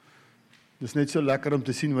Dis net so lekker om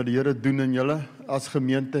te sien wat die Here doen in julle as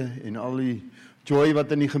gemeente en al die joy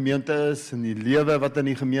wat in die gemeente is en die lewe wat in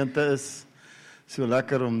die gemeente is. So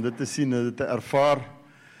lekker om dit te sien en dit te ervaar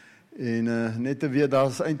en net te weet, daar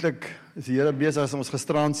is eintlik, is die Here besig as ons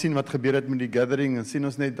gisteraan sien wat gebeur het met die gathering en sien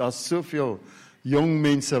ons net, daar is soveel jong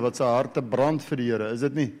mense wat sy harte brand vir die Here, is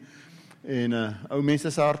dit nie? En ou mense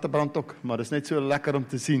sy harte brand ook, maar dit is net so lekker om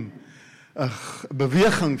te sien, 'n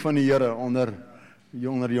beweging van die Here onder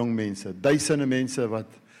jong mense, duisende mense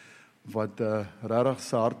wat regtig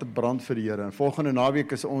sy harte brand vir die Here. En volgende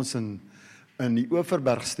naweek is ons in die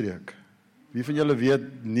Oeverbergstreek. Wie van julle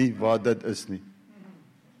weet nie waar dit is nie?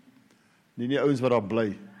 Nie die ouens wat daar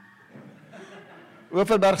bly.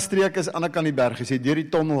 Oeverbergstreek is aan die kant die berg. As jy deur die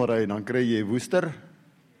tonnel ry, dan kry jy Woester,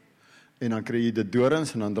 en dan kry jy die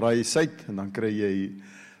Dorings, en dan draai jy suid, en dan kry jy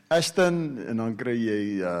Ashton, en dan kry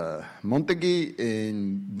jy Montague,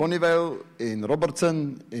 en Bonnievale, en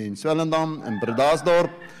Robertson, en Swellendam, en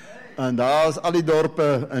Bredasdorp, en daar is al die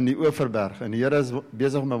dorpe in die Oeverberg, en die Here is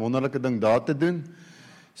besig om 'n wonderlike ding daar te doen,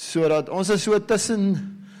 sodat ons is so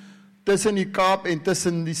tussen die Kaap en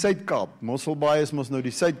tussen die Suid-Kaap. Mosselbaai is mos nou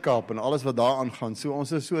die Suid-Kaap, en alles wat daar aangaan, so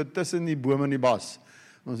ons is so tussen die bome en die bas,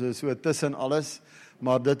 ons is so tussen alles,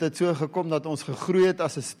 maar dit het so gekom dat ons gegroei het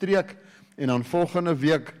as 'n streek, en dan volgende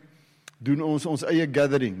week doen ons eie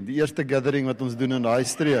gathering, die eerste gathering wat ons doen in daai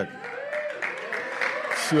streek.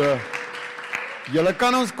 So, julle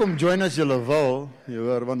kan ons kom join as julle wil, jy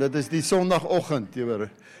hoor, want dit is die Sondagoggend, jy hoor.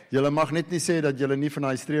 Julle mag net nie sê dat julle nie van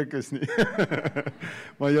daai streek is nie.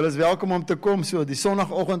 Maar julle is welkom om te kom, so die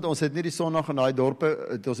Sondagoggend, ons het nie die Sondag in daai dorpe,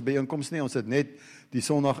 het ons byeenkoms nie, ons het net die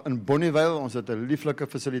Sondag in Bonnievale, ons het 'n lieflike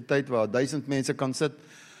fasiliteit waar 1000 mense kan sit.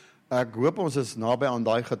 Ek hoop ons is naby aan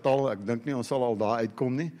daai getal, ek dink nie ons sal al daar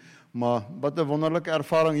uitkom nie, maar wat 'n wonderlike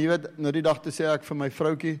ervaring, jy weet, nou die dag toe sê ek vir my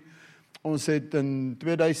vroutjie, ons het in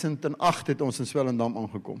 2008 het ons in Swellendam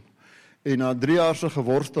aangekom, en na 3 jaar se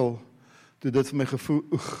geworstel, toe dit vir my gevoel,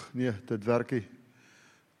 nee, dit werk nie,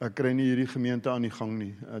 ek kry nie hierdie gemeente aan die gang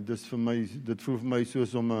nie, dit voel vir my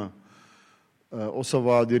soos om 'n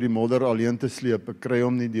Ossawa deur die modder alleen te sleep, ek kry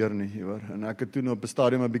hom nie deur nie, hoor. En ek het toen op 'n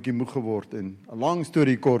stadium 'n bietjie moeg geword, en 'n lang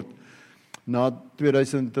storie kort, na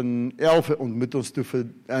 2011 ontmoet ons toe vir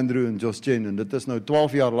Andrew en Josh Jen, en dit is nou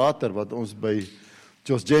 12 jaar later wat ons by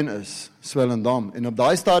Josh Jen is, Swellendam, en op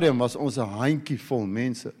daai stadium was ons 'n handjie vol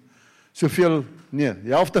mense, soveel, nee,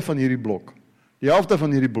 die helfte van hierdie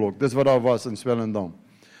blok, dis wat daar was in Swellendam,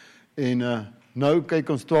 en nou kyk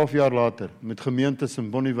ons 12 jaar later, met gemeentes in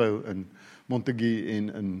Bonnievale, en Montague,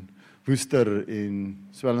 en in Woester, en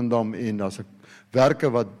Swellendam, en daar's werke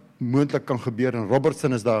wat moontlik kan gebeur, en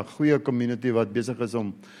Robertson is daar 'n goeie community wat besig is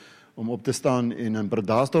om op te staan, en in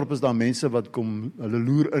Bredasdorp is daar mense wat kom, hulle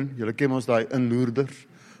loer in, julle ken ons daai inloerders,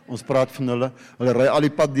 ons praat van hulle ry al die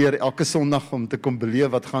pad deur elke Sondag om te kom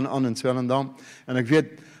beleef wat gaan aan in Swellendam, en ek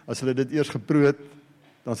weet, as hulle dit eers geproe het,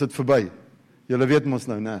 dan is dit verby, julle weet ons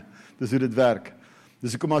nou, nee, dis hoe dit werk,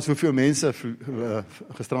 dis hoekom maar soveel mense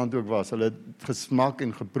gisterand ook was, hulle het gesmaak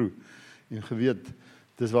en geproe, en geweet,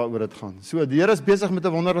 dis waaroor dit gaan. So, die Here is besig met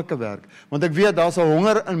 'n wonderlike werk, want ek weet, daar's 'n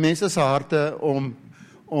honger in mense se harte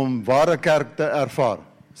om ware kerk te ervaar.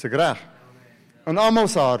 Is ek reg? In almal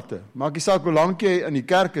se harte. Maak nie saak hoe lank jy in die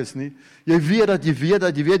kerk is nie, jy weet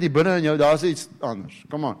hier binne in jou, daar's iets anders.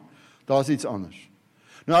 Come on, daar's iets anders.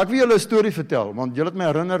 Nou, ek wil julle 'n storie vertel, want julle het my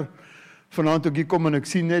herinner, vanaand toe ek hier kom en ek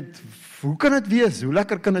sien net, hoe kan dit wees, hoe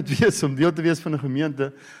lekker kan dit wees om deel te wees van 'n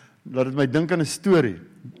gemeente, laat dit my dink aan 'n storie.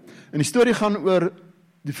 En die storie gaan oor,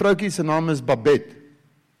 die vroutjie se naam is Babette.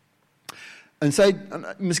 En sy,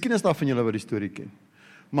 miskien is daar van julle wat die storie ken,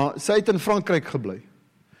 maar sy het in Frankryk gebly.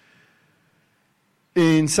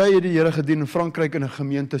 En sy het die Here gedien in Frankryk in 'n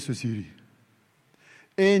gemeente soos hierdie.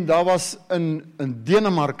 En daar was in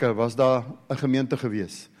Denemarke was daar 'n gemeente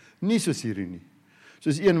gewees. Nie soos hierdie nie.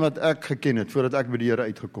 Soos een wat ek geken het voordat ek by die Here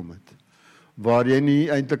uitgekom het. Waar jy nie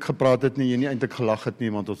eintlik gepraat het nie, jy nie eintlik gelag het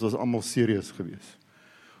nie, want ons was almal serieus gewees.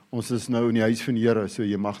 Ons is nou in die huis van die Here, so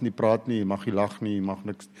jy mag nie praat nie, jy mag nie lag nie, jy mag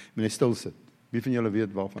niks, jy net stil sit. Wie van julle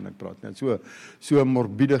weet waarvan ek praat? Net so 'n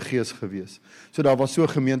morbiede gees gewees. So daar was so 'n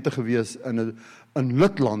gemeente gewees in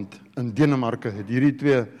Litland, in Denemarke, het hierdie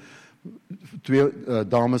twee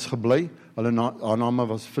dames gebly. Haar name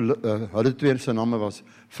was hulle twee se name was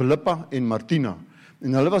Philippa en Martina.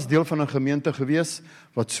 En hulle was deel van 'n gemeente gewees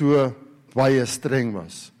wat so baie streng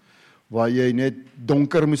was, waar jy net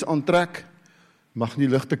donker moes aantrek, mag nie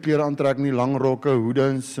ligte klere aantrek nie, lang rokke,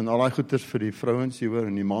 hoedens en al daai goeders vir die vrouens, jy hoor,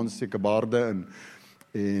 en die mans seker baarde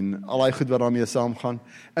en al daai goed wat daarmee saamgaan.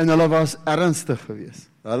 En hulle was ernstig geweest.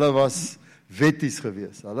 Hulle was wetties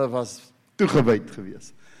geweest. Hulle was toegewyd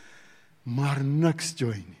geweest. Maar niks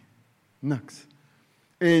joy nie. Niks.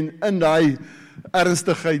 En in daai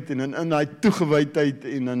ernstigheid en in daai toegewydheid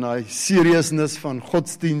en in daai seriousness van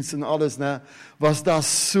godsdiens en alles, was daar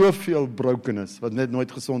soveel brokenness wat net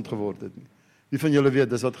nooit gesond geword het nie. Wie van julle weet,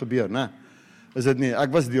 dis wat gebeur, Is dit nie?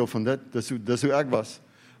 Ek was deel van dit, dis hoe ek was.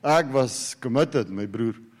 Ek was committed, my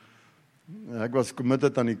broer. Ek was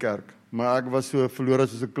committed aan die kerk, maar ek was so verlore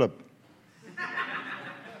soos 'n klip.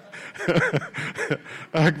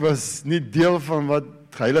 Ek was nie deel van wat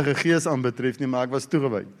Heilige Gees aanbetref nie, maar ek was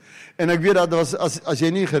toegewy. En ek weet dat was, as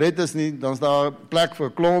jy nie gered is nie, dan is daar plek vir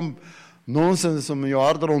 'n klomp nonsens om in jou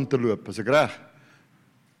hart rond te loop, is ek reg?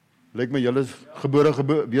 Lyk my julle is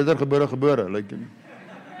wedergebore, lyk dit nie.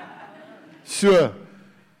 So,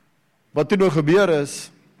 wat toe nou gebeur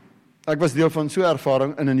is, ek was deel van so 'n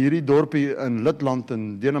ervaring in hierdie dorpie in Litland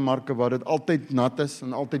in Denemarke waar dit altyd nat is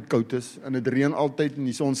en altyd koud is en dit reën altyd en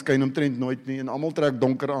die son skyn omtrent nooit nie en almal trek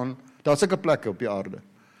donker aan. Daar's sulke plekke op die aarde.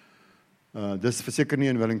 Dis verseker nie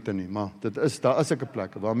in Wellington nie, maar daar is sulke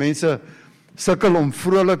plekke waar mense sukkel om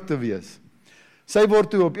vrolik te wees. Sy word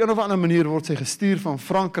toe op een of ander manier word sy gestuur van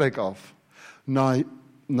Frankryk af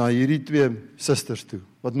na hierdie twee susters toe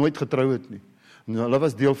wat nooit getrou het nie. En hulle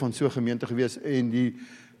was deel van so 'n gemeente gewees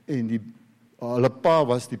en hulle pa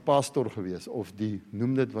was die pastor gewees, of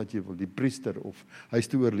noem dit wat jy wil, die priester, of hy is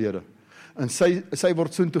toe oorlede. En sy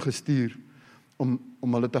word soontoe gestuur om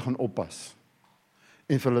hulle te gaan oppas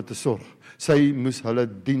en vir hulle te sorg. Sy moes hulle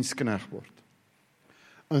dienskneg word.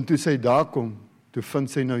 En toe sy daar kom, toe vind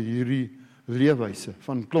sy nou hierdie leefwyse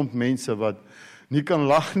van klomp mense wat nie kan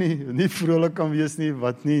lag nie, nie vrolik kan wees nie,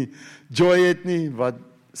 wat nie joy het nie, wat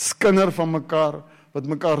skinder van mekaar, wat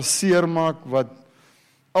mekaar seer maak, wat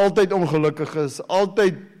altyd ongelukkig is,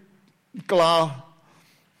 altyd kla.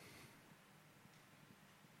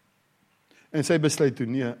 En sy besluit toe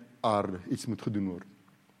nie aarde, iets moet gedoen word.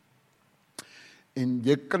 En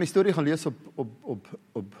jy kan die storie gaan lees op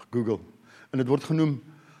Google. En dit word genoem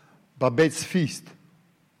Babette's Feast.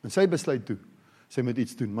 En sy besluit toe, sy moet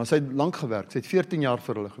iets doen. Maar sy het lank gewerk, sy het 14 jaar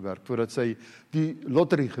vir hulle gewerk, voordat sy die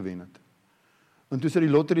lottery gewen het. En toe sy die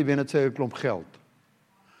lottery wen het, sy 'n klomp geld.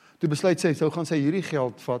 Toe besluit sy, so gaan sy hierdie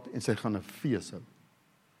geld vat en sy gaan 'n fees hou.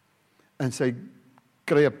 En sy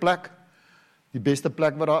kry 'n plek, die beste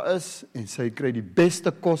plek wat daar is, en sy kry die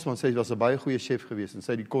beste kos, want sy was 'n baie goeie chef gewees, en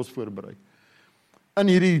sy het die kos voorberei. In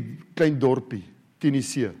hierdie klein dorpie,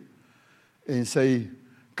 Tennessee. En sy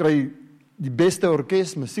kry die beste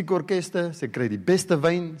orkes, musiekorkeste, sy kry die beste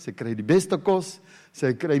wyn, sy kry die beste kos,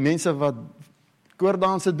 sy kry mense wat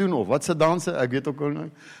koordanse doen, of wat se danse, ek weet ook al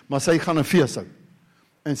nou, maar sy gaan 'n fees hou.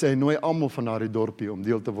 En sy nooi almal van daardie dorpie om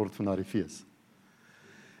deel te word van daardie fees.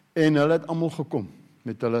 En hulle het almal gekom,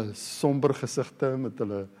 met hulle somber gesigte, met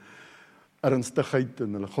hulle ernstigheid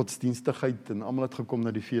en hulle godsdienstigheid, en almal het gekom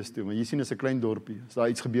na die fees toe. Maar jy sien, is 'n klein dorpie, as daar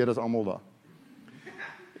iets gebeur, is almal daar.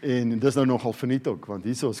 En dis nou nogal verniet ook, want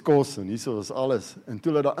hierso is kos en hierso is alles. En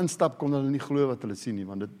toe hulle daar instap, kon hulle nie glo wat hulle sien nie,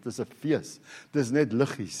 want dit is 'n fees. Dit is net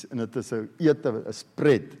liggies, en dit is 'n ete, 'n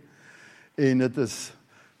spread. En dit is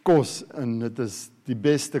kos, en dit is die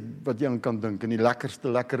beste wat jy aan kan dink, en die lekkerste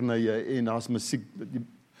lekkernye, en daar's musiek.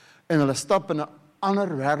 En hulle stap in 'n ander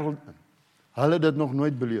wêreld in. Hulle het dit nog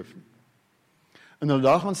nooit beleef nie. En hulle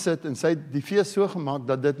daar gaan sit, en sy het die fees so gemaak,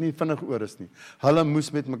 dat dit nie vinnig oor is nie. Hulle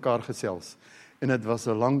moes met mekaar gesels. En dit was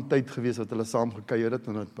 'n lang tyd gewees wat hulle saam gekuier het,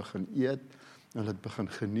 en hulle het begin eet, en hulle het begin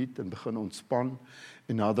geniet, en begin ontspan,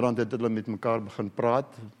 en naderhand het hulle met mekaar begin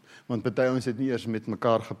praat, want party ouens het nie eers met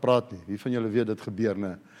mekaar gepraat nie. Wie van julle weet dit gebeur,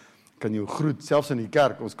 ne? Kan jou groet, selfs in die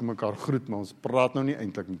kerk, ons kan mekaar groet, maar ons praat nou nie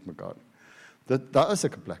eintlik met mekaar. Daar is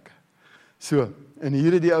sulke plekke. So, en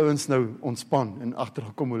hier het die ouens nou ontspan, en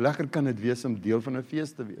agtergekom, hoe lekker kan dit wees om deel van 'n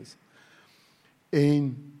fees te wees.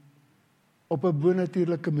 En op 'n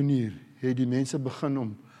bonatuurlike manier het die mense begin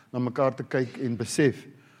om na mekaar te kyk en besef,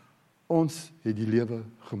 ons het die lewe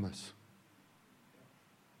gemis.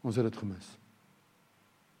 Ons het dit gemis.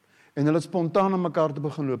 En hulle het spontaan aan mekaar te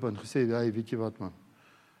begin loop en gesê, hey, weet jy wat man,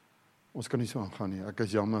 ons kan nie so aangaan nie, ek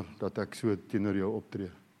is jammer dat ek so teenoor jou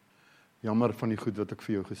optree. Jammer van die goed wat ek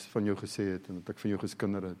van jou gesê het, en dat ek van jou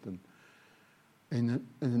geskinder het. En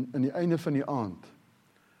in die einde van die aand,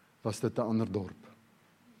 was dit 'n ander dorp.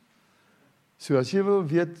 So as jy wil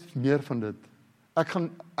weet meer van dit, ek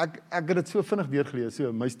het dit so vinnig deurgelees,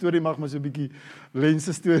 so my storie mag maar so 'n bietjie Len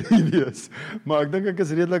se storie wees, maar ek dink ek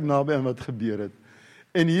is redelik naby aan wat gebeur het.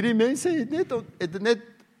 En hierdie mense het net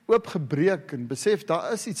oopgebreek en besef,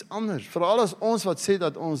 daar is iets anders, veral as ons wat sê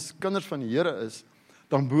dat ons kinders van die Here is,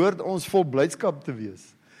 dan behoort ons vol blydskap te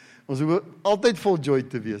wees. Ons behoort altyd vol joy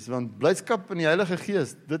te wees, want blydskap in die Heilige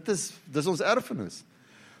Gees, dit is ons erfenis.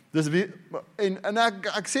 Dis wie, en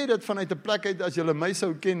ek sê dit vanuit 'n plek uit, as julle my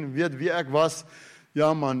sou ken, weet wie ek was.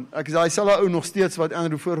 Ja man, ek is daai selfe ou nog steeds wat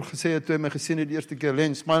Andrew voor gesê het toe hy my gesien het die eerste keer,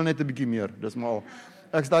 Len, smile net 'n bietjie meer. Dis maar al.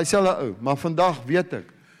 Ek is daai selfe ou, maar vandag weet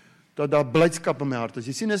ek dat daar blydskap in my hart is.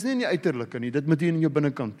 Jy sien, dis nie in die uiterlike nie, dit moet hier in jou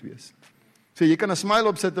binnekant wees. So jy kan 'n smile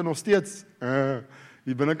opsit en nog steeds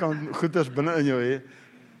die binnekant goeders binne in jou hê.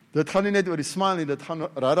 Dit gaan nie net oor die smile nie, dit gaan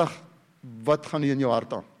regtig wat gaan hier in jou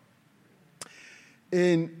hart aan.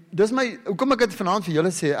 En dis hoekom ek dit vanaand vir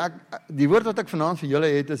julle sê, die woord wat ek vanaand vir julle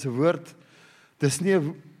het is 'n woord, dis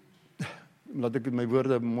nie, laat ek my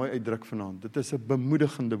woorde mooi uitdruk vanaand, dit is 'n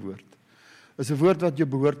bemoedigende woord. Dit is 'n woord wat jou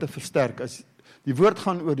behoort te versterk. Die woord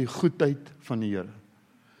gaan oor die goedheid van die Here.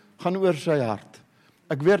 Gaan oor sy hart.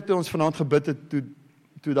 Ek weet toe ons vanaand gebid het,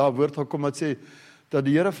 toe daar woord gekom wat sê, dat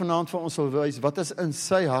die Here vanaand vir ons sal wys, wat is in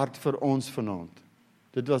sy hart vir ons vanaand.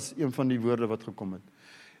 Dit was een van die woorde wat gekom het.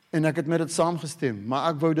 En ek het met dit saamgestem, maar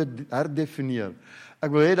ek wou dit herdefinieer.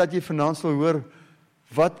 Ek wil hê dat jy vanaand sal hoor,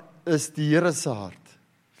 wat is die Here se hart?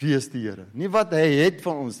 Wie is die Here? Nie wat hy het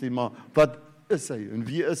vir ons nie, maar wat is hy en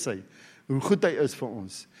wie is hy? Hoe goed hy is vir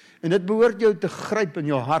ons. En dit behoort jou te gryp in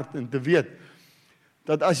jou hart en te weet,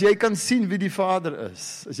 dat as jy kan sien wie die Vader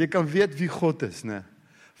is, as jy kan weet wie God is,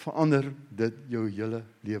 verander dit jou hele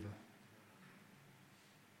lewe.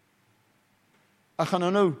 Ek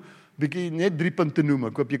gaan nou bietjie net 3 punte noem,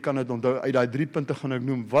 ek hoop jy kan dit onthou, uit daai 3 punte gaan ek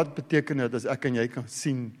noem, wat beteken dit as ek en jy kan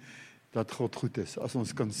sien dat God goed is, as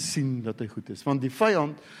ons kan sien dat hy goed is, want die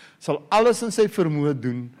vyand sal alles in sy vermoë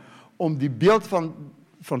doen, om die beeld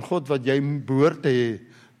van God wat jy behoort te hê,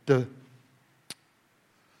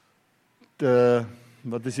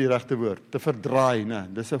 wat is die regte woord, te verdraai,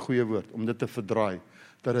 dis 'n goeie woord, om dit te verdraai,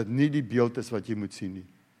 dat dit nie die beeld is wat jy moet sien nie.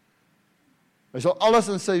 Hy sal alles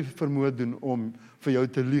in sy vermoë doen om vir jou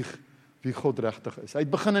te lieg wie God regtig is. Hy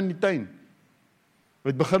het begin in die tuin. Hy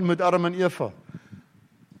het begin met Adam en Eva.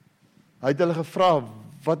 Hy het hulle gevra,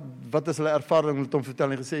 wat is hulle ervaring, met hom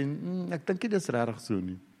vertel en gesê, ek dink nie dis regtig so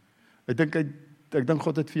nie. Ek dink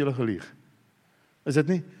God het vir julle gelieg. Is dit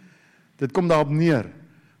nie? Dit kom daarop neer.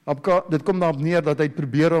 Dit kom daarop neer dat hy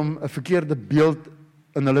probeer om 'n verkeerde beeld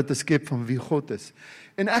in hulle te skep van wie God is.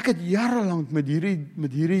 En ek het jarelank met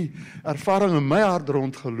hierdie ervaring in my hart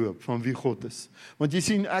rondgeloop van wie God is. Want jy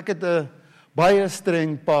sien, ek het 'n baie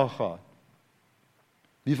streng pa gehad.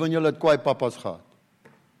 Wie van julle het kwaai papas gehad?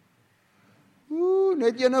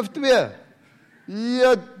 Net 1 of 2.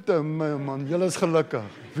 Jette my man, julle is gelukkig.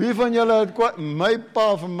 Wie van julle het kwaai? My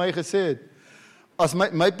pa vir my gesê het, as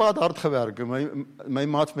my pa het hard gewerk, en my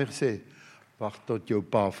maat het my gesê, wag tot jou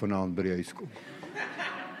pa vanaand by die huis kom.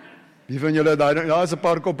 Wie van julle, daar is 'n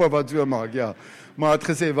paar koppe wat so maak, ja. Maar het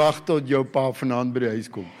gesê, wag tot jou pa vanaand by die huis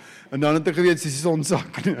kom. En dan het ek geweet, sy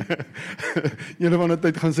sonsak. Een van die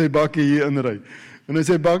tyd gaan sy bakkie hier inry. En as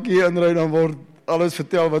sy bakkie hier inry, dan word alles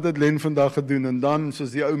vertel wat het Len vandag gedoen. En dan,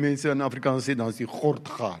 soos die ou mense in Afrikaans sê, dan is die gord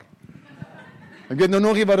gaar. Ek weet nou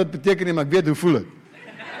nog nie wat dit beteken nie, maar ek weet hoe voel het.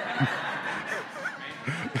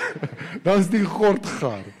 Dan is die gord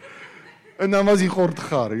gaar. En dan was die gord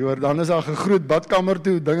gaar, dan is daar gegroet badkamer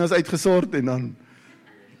toe, ding is uitgesort, en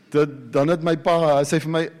dan het my pa, hy sê vir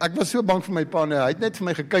my, ek was so bang vir my pa, hy het net vir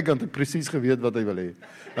my gekyk, want ek presies geweet wat hy wil hê.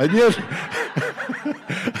 Hy het nie eers,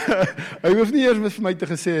 hy hoef nie eers vir my te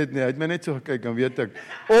gesê het nie, hy het my net so gekyk, en weet ek,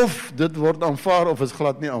 of dit word aanvaar, of is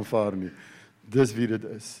glad nie aanvaar nie. Dis wie dit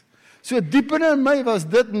is. So diep in my was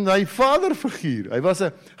dit my vaderfiguur, hy was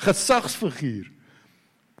 'n gesagsfiguur.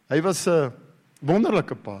 Hy was 'n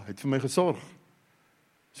wonderlike pa, hy het vir my gesorg.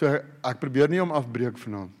 So ek probeer nie om afbreek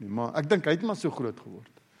vanaand nie, maar ek dink hy het maar so groot geword.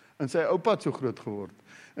 En sy oupa het so groot geword.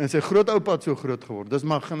 En sy grootoupa het so groot geword. Dis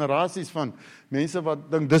maar generasies van mense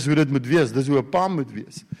wat dink dis hoe dit moet wees, dis hoe 'n pa moet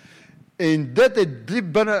wees. En dit het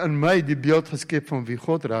diep binne in my die beeld geskep van wie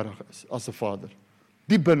God regtig is as 'n vader.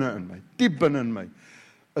 Diep binne in my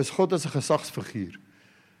is God as 'n gesagsfiguur.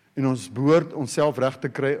 En ons behoort onsself reg te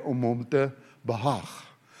kry om hom te behaag,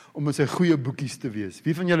 om in sy goeie boekies te wees.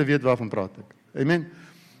 Wie van julle weet waarvan praat ek? Amen.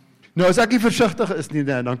 Nou as ek nie versigtig is nie,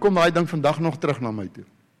 dan kom daai ding vandag nog terug na my toe.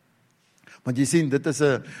 Want jy sien, dit is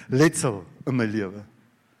 'n letsel in my lewe.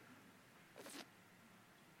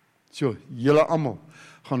 So, julle almal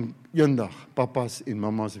gaan eendag papas en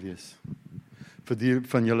mamas wees. Vir die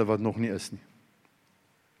van julle wat nog nie is nie.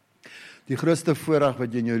 Die grootste voorreg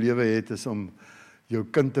wat jy in jou lewe het, is om jou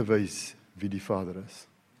kind te wys wie die Vader is.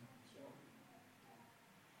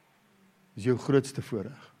 Dis jou grootste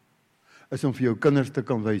voorreg. Is om vir jou kinders te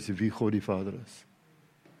kan wys wie God die Vader is.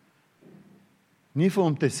 Nie vir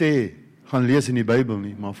hom te sê, gaan lees in die Bybel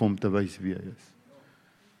nie, maar vir hom te wys wie hy is.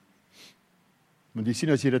 Want jy sien,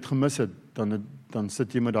 as jy dit gemis het, dan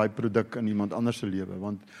sit jy met daai produk in iemand anders se lewe,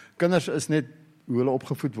 want kinders is net hoe hulle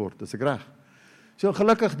opgevoed word, is ek reg? So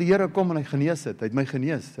gelukkig die Here kom en hy genees het, hy het my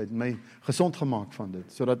genees, hy het my gesond gemaak van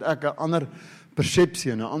dit, sodat ek 'n ander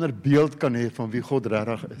persepsie en 'n ander beeld kan hê van wie God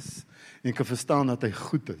regtig is, en kan verstaan dat hy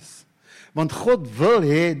goed is. Want God wil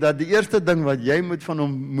hê dat die eerste ding wat jy van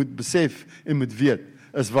hom moet besef en moet weet,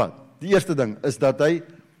 is wat? Die eerste ding is dat hy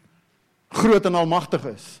groot en almagtig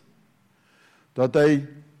is. Dat hy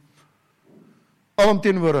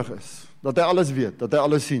alomteenwoordig is, dat hy alles weet, dat hy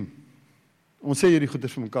alles sien. Ons sê hierdie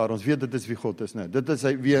goeders vir mekaar, ons weet dit is wie God is, nee. Dit is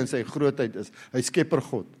wie in sy grootheid is, hy skepper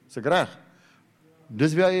God, is ek reg?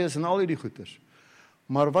 Dis wie hy is in al hierdie goeders.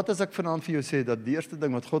 Maar wat as ek vanaand vir jou sê, dat die eerste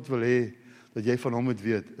ding wat God wil hê, dat jy van hom moet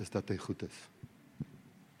weet, is dat hy goed is.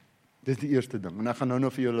 Dit is die eerste ding, en ek gaan nou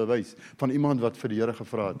vir julle wys, van iemand wat vir die Here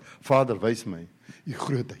gevra het, Vader, wys my u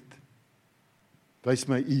grootheid, wys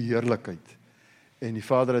my u heerlikheid, en die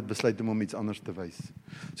Vader het besluit om hom iets anders te wys.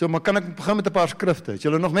 So, maar kan ek begin met 'n paar skrifte? Is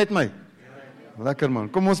julle nog met my? Lekker man,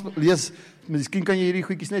 kom ons lees, miskien kan jy hierdie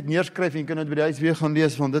goedjies net neerskryf en jy kan dit by die huis weer gaan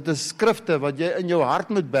lees, want dit is skrifte wat jy in jou hart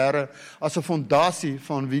moet bære as 'n fondasie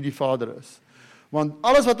van wie die Vader is. Want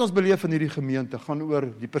alles wat ons beleef in hierdie gemeente gaan oor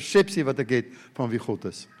die persepsie wat ek het van wie God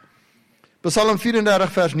is. Psalm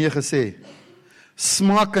 34 vers 9 sê,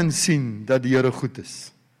 smaak en sien dat die Here goed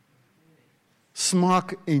is.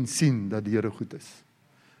 Smaak en sien dat die Here goed is.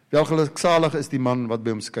 Welgeluksalig is die man wat by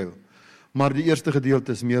hom skuil. Maar die eerste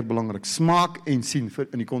gedeelte is meer belangrik. Smaak en sien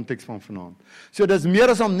in die konteks van vanaand. So dis meer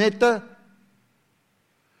as om net te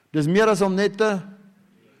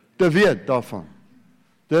weet daarvan.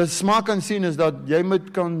 Dis smaak en sien is dat jy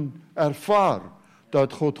moet kan ervaar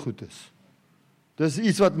dat God goed is. Dis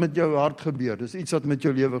iets wat met jou hart gebeur, dis iets wat met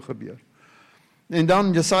jou lewe gebeur. En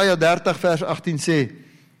dan Jesaja 30 vers 18 sê,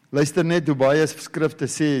 luister net hoe baie skrifte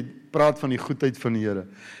sê, praat van die goedheid van die Here.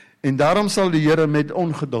 En daarom sal die Here met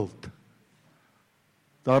ongeduld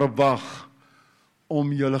daarop wag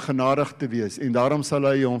om julle genadig te wees, en daarom sal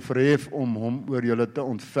hy hom verhef om hom oor julle te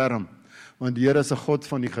ontferm, want die Here is 'n God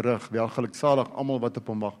van die gerig, welgeluksalig almal wat op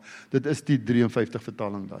hom wag. Dit is die 53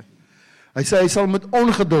 vertaling daai. Hy sê hy sal met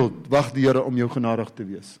ongeduld wag die Here om jou genadig te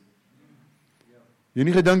wees. Jy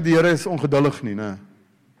nie gedink die Here is ongeduldig nie, né?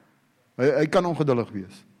 Hy kan ongeduldig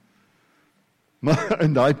wees. Maar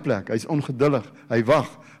in daai plek, hy's ongeduldig, hy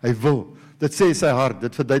wag, hy wil. Dit sê sy hart,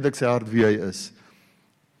 dit verduidelik sy hart wie hy is.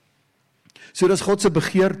 So dis God se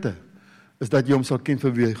begeerte, is dat jy hom sal ken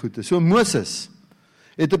vir wie hy goed is. So Moses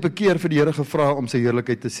het op 'n keer vir die Here gevra om sy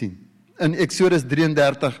heerlikheid te sien. In Eksodus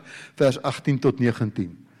 33 vers 18 tot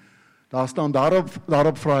 19. Daar staan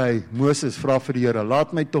daarop vra hy, Moses vra vir die Here,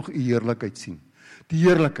 laat my tog u heerlikheid sien. Die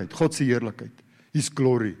heerlikheid, God se heerlikheid, his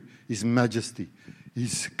glory, his majesty,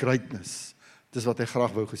 his greatness. Dis wat hy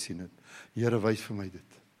graag wou gesien het. Here, wys vir my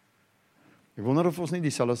dit. Ek wonder of ons nie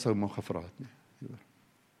dieselfde sou mag gevra het nie.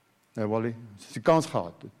 Nee, Wally, as die kans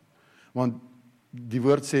gehad het. Want die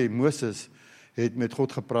woord sê, Moses het met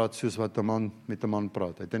God gepraat soos wat 'n man met 'n man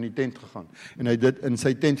praat. Hy het in die tent gegaan. En hy dit in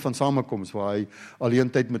sy tent van samekoms, waar hy alleen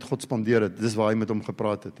tyd met God spandeer het, dis waar hy met hom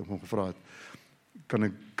gepraat het, en hom gevra het,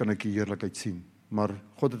 kan ek die heerlikheid sien. Maar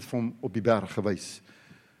God het vir hom op die berg gewys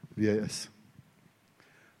wie hy is.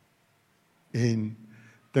 En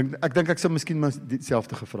ek dink ek sou miskien maar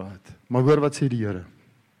dieselfde gevra het. Maar hoor wat sê die Here.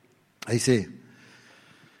 Hy sê,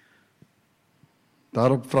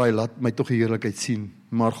 daarop vra hy, laat my tog die heerlikheid sien.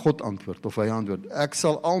 Maar God antwoord, of hy antwoord, ek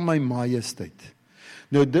sal al my majesteit.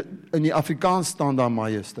 Nou, in die Afrikaans staan daar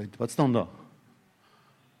majesteit. Wat staan daar?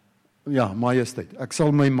 Ja, majesteit. Ek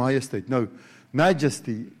sal my majesteit. Nou,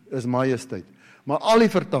 majesty is majesteit. Maar al die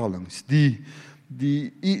vertalings, die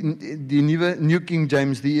nuwe New King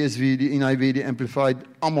James, die ESV, die NIV, die Amplified,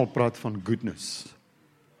 almal praat van goodness.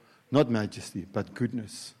 Not majesty, but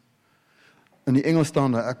goodness. In die Engels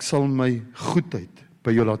staan daar, ek sal my goedheid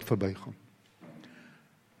by jou laat verbygaan.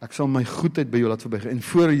 Ek sal my goedheid by jou laat verbygaan, en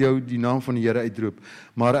voor jou die naam van die Here uitroep,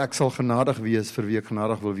 maar ek sal genadig wees vir wie ek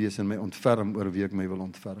genadig wil wees, en my ontferm oor wie ek my wil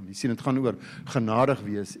ontferm. Jy sien, dit gaan oor genadig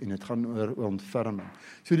wees, en dit gaan oor ontferming.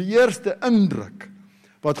 So die eerste indruk,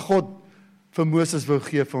 wat God vir Moses wou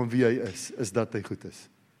gee van wie hy is dat hy goed is.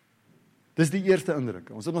 Dis die eerste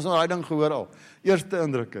indrukke. Ons het ons nou daai ding gehoor al. Eerste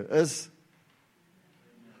indrukke is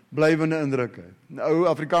blywende indrukke. Ou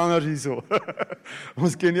Afrikaners hierso.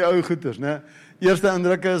 Ons ken die ou goeters, né? Eerste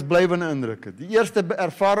indrukke is blywende indrukke. Die eerste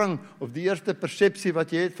ervaring of die eerste persepsie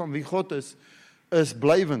wat jy het van wie God is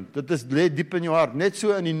blywend. Dit lê diep in jou hart, net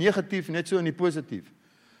so in die negatief, net so in die positief.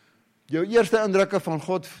 Jou eerste indrukke van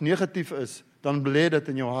God negatief is, dan belê dit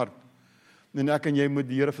in jou hart. En ek en jy moet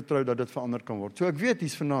die Here vertrou dat dit verander kan word. So ek weet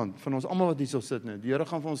hier's vanaand, van ons almal wat hier so sit, die Here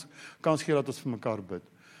gaan vir ons kans gee dat ons vir mekaar bid.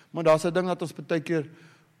 Maar daar's 'n ding dat ons baie keer,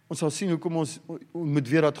 ons sal sien hoekom ons moet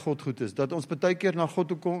weet dat God goed is. Dat ons baie keer na God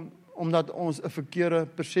toe kom, omdat ons 'n verkeerde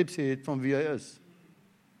persepsie het van wie hy is.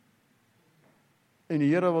 En die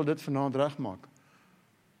Here wil dit vanaand regmaak.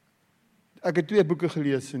 Ek het 2 boeke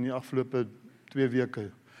gelees in die afgelope 2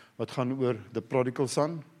 weke, wat gaan oor The Prodigal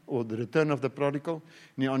Son, or The Return of the Prodigal,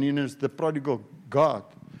 en die ander een is The Prodigal God.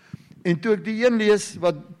 En toe ek die een lees,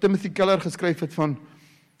 wat Timothy Keller geskryf het van,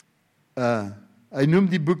 hy noem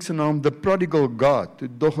die boek se naam The Prodigal God, toe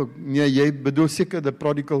dog ek, nee, jy bedoel seker The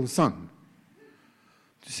Prodigal Son.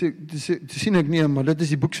 Toe sien ek nie, maar dit is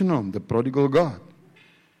die boek se naam, The Prodigal God.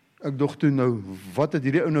 Ek dog toe nou, wat het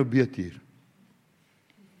hierdie ou nou beet hier?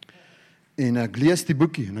 En ek lees die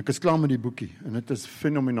boekie, en ek is klaar met die boekie, en dit is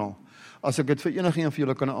fenomenaal. As ek dit vir enige een van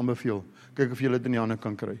julle kan aanbeveel, kyk of julle dit in die hande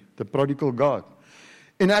kan kry. The Prodigal God.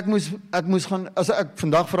 En ek moes gaan, as ek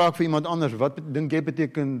vandag vra vir iemand anders, wat dink jy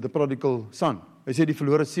beteken The Prodigal Son? Hy sê die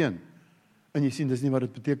verlore seun. En jy sien, dis nie wat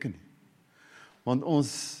dit beteken nie. Want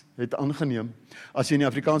ons het aangeneem, as jy in die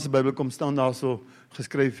Afrikaanse Bybel kom staan, daar so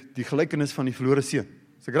geskryf, die gelykenis van die verlore seun.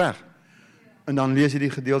 Is ek reg? En dan lees jy die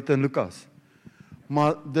gedeelte in Lukas.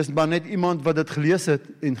 Maar dis maar net iemand wat dit gelees het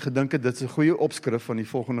en gedink het, dit is 'n goeie opskrif van die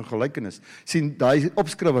volgende gelykenis. Sien, daai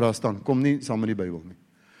opskrif wat daar staan, kom nie saam met die Bybel nie.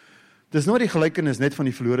 Dis nou die gelykenis net van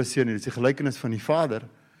die verlore seun nie, dis die gelykenis van die vader,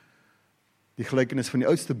 die gelykenis van die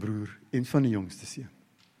oudste broer en van die jongste seun.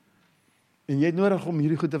 En jy het nodig om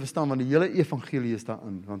hierdie goed te verstaan, want die hele evangelie is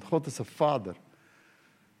daarin, want God is 'n Vader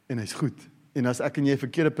en hy's goed. En as ek en jy 'n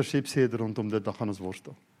verkeerde persepsie het rondom dit, dan gaan ons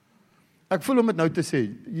worstel. Ek voel om dit nou te sê,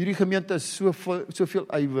 hierdie gemeente is soveel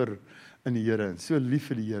ywer in die Here, en so lief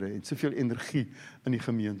vir die Here, en soveel energie in die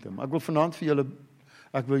gemeente. Maar ek wil vanaand vir julle,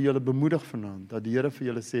 ek wil julle bemoedig vanaand, dat die Here vir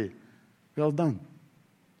julle sê, wel dan.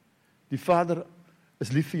 Die Vader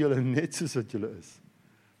is lief vir julle net soos wat julle is.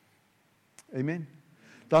 Amen.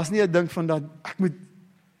 Daar's nie 'n ding van dat ek moet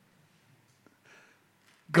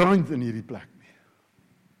grind in hierdie plek nie.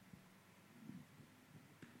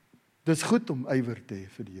 Dis goed om ywer te hê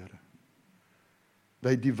vir die Here.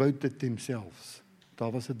 They devoted themselves.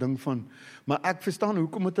 Daar was 'n ding van, maar ek verstaan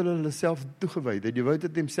hoekom het hulle self toegewy. They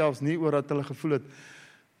devoted themselves nie oor dat hulle gevoel het,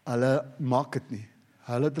 hulle maak dit nie.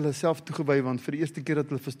 Hulle het hulle self toegewy, want vir die eerste keer dat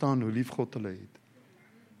hulle verstaan hoe lief God hulle het.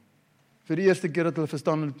 Vir die eerste keer dat hulle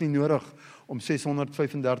verstaan, het nie nodig om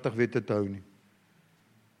 635 wette te hou nie.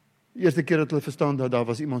 Die eerste keer dat hulle verstaan, dat daar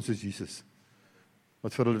was iemand soos Jesus,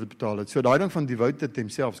 wat vir hulle dit betaal het. So daai ding van devoted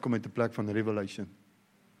themselves kom uit 'n plek van revelation.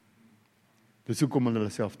 Dis hoekom hulle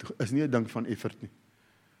self toe, is nie 'n ding van effort nie.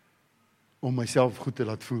 Om myself goed te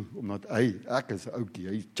laat voel, omdat ek is 'n ouetjie,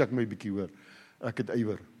 hy check my bietjie hoor. Ek het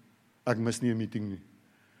ywer. Ek mis nie 'n meeting nie.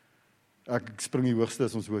 Ek spring die hoogste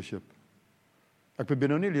as ons worship. Ek probeer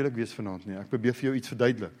nou nie lelik wees vanaand nie. Ek probeer vir jou iets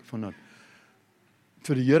verduidelik van dat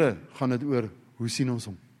vir die Here gaan dit oor hoe sien ons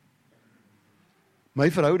hom.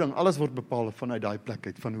 My verhouding, alles word bepaal vanuit daai plek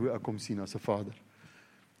uit van hoe ek hom sien as 'n Vader.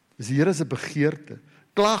 Dis die Here se begeerte.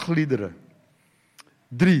 Klaagliedere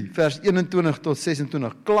 3 vers 21 tot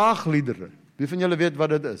 26. Klaagliedere. Wie van julle weet wat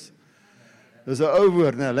dit is? Dis 'n ou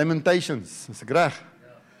woord, né? Lamentations. Is ek reg?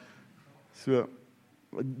 So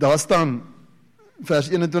daar staan vers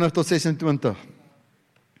 21 tot 26.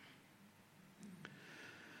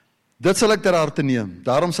 Dit sal ek ter harte neem,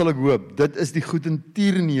 daarom sal ek hoop, dit is die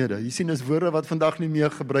goedertierenhede. Jy sien, is woorde wat vandag nie meer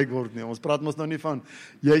gebruik word nie. Ons praat mos nou nie van,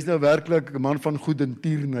 jy is nou werklik 'n man van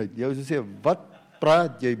goedertierenheid. Jy sê, wat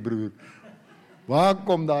praat jy broer? Waar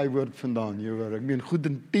kom daai woord vandaan? Jy hoor, ek meen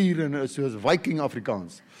goedertieren is soos Viking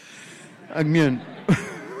Afrikaans. Ek meen,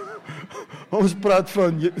 ons praat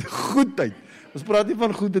van goedheid. Ons praat nie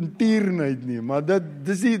van goedertierenheid nie, maar dit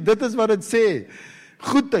is wat dit sê.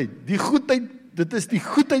 Goedheid, die goedheid, dit is die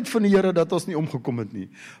goedheid van die Here dat ons nie omgekom het nie.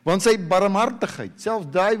 Want sy barmhartigheid, selfs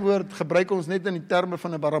daai woord gebruik ons net in die terme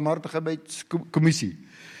van 'n barmhartigheidskommissie,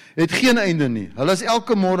 het geen einde nie. Hulle is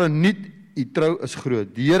elke môre nuut, u trou is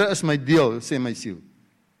groot. Die Here is my deel, sê my siel.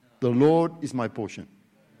 The Lord is my portion.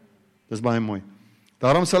 Dis baie mooi.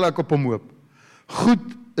 Daarom sal ek op hom hoop.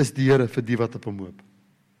 Goed is die Here vir die wat op hom hoop.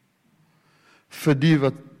 Vir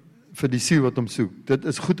die siel wat hom soek. Dit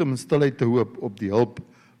is goed om in stilheid te hoop op die hulp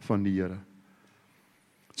van die Here.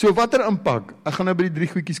 So watter impak, ek gaan nou by die 3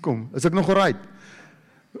 goedjies kom, is ek nog right?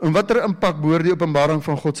 En watter impak behoort die openbaring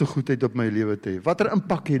van God se goedheid op my lewe te hê? Watter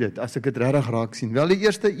impak het dit, as ek dit regtig raak sien? Wel, die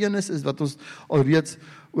eerste een is wat ons alreeds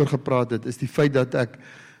oor gepraat het, is die feit dat ek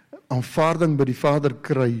aanvaarding by die Vader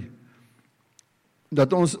kry,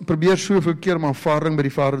 dat ons probeer soveel keer om aanvaarding by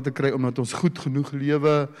die Vader te kry, omdat ons goed genoeg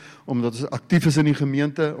lewe, omdat ons aktief is in die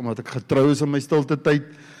gemeente, omdat ek getrou is in my stilte tyd,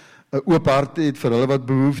 'n oop hart het vir hulle wat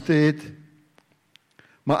behoefte het.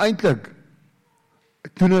 Maar eintlik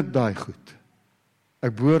doen ek daai goed.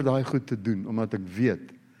 Ek behoort daai goed te doen, omdat ek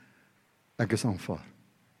weet, ek is aanvaar.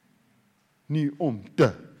 Nie om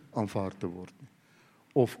te aanvaar te word nie,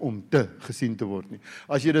 of om te gesien te word nie.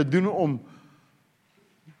 As jy dit doen om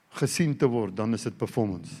gesien te word, dan is dit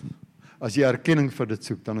performance. As jy erkenning vir dit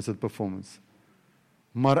soek, dan is dit performance.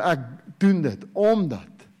 Maar ek doen dit,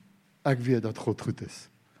 omdat ek weet dat God goed is.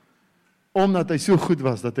 Omdat hy so goed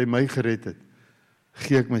was, dat hy my gered het,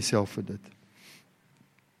 gee ek myself vir dit.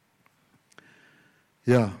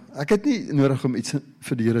 Ja, ek het nie nodig om iets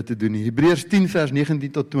vir die Here te doen nie. Hebreërs 10 vers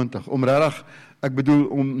 19 tot 20, om regtig, ek bedoel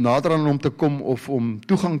om nader aan hom te kom of om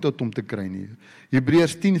toegang tot hom te kry nie.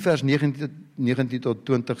 Hebreërs 10 vers 19 tot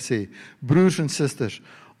 20 sê, broers en susters,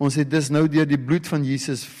 ons het dus nou deur die bloed van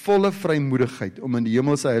Jesus volle vrymoedigheid om in die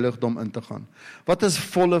hemelse heiligdom in te gaan. Wat is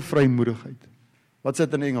volle vrymoedigheid? Wat sê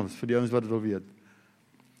dit in Engels, vir die ouens wat dit wil weet?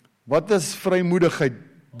 Wat is vrymoedigheid?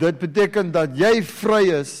 Dit beteken dat jy vry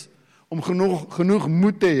is om genoeg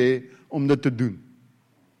moed te hê om dit te doen.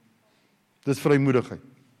 Dis vrymoedigheid.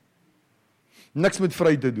 Niks met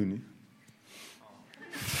vry te doen nie.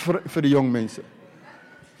 Vir die jong mense.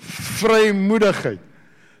 Vrymoedigheid.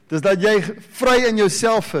 Dis dat jy vry in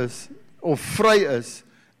jouself is, of vry is,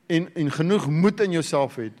 en genoeg moed in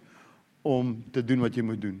jouself het, om te doen wat jy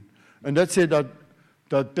moet doen. En dit sê dat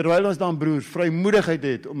terwyl ons dan broers vrymoedigheid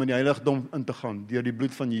het om in die heiligdom in te gaan, deur die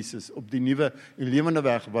bloed van Jesus, op die nuwe en lewende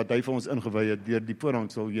weg wat hy vir ons ingewy het, deur die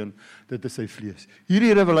voorhangsel heen, dit is sy vlees.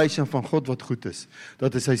 Hierdie revelation van God wat goed is,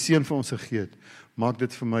 dat hy sy seun vir ons gegee het, maak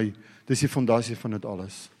dit vir my, dis die fondasie van dit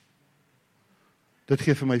alles. Dit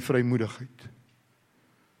gee vir my vrymoedigheid.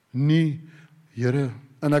 Nie, Here,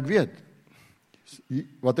 en ek weet,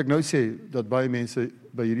 wat ek nou sê, dat baie mense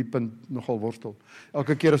by hierdie punt nogal worstel.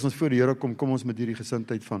 Elke keer as ons voor die Here kom ons met hierdie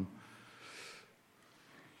gesindheid van,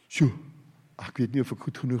 ek weet nie of ek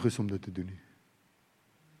goed genoeg is om dit te doen nie.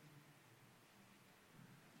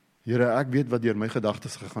 Here, ek weet wat deur my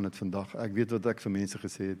gedagtes gegaan het vandag. Ek weet wat ek vir mense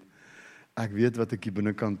gesê het. Ek weet wat ek hier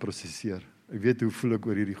binnekant prosesseer. Ek weet hoe voel ek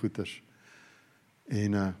oor hierdie goeters.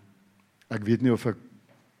 En ek weet nie of ek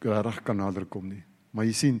reg kan nader kom nie. Maar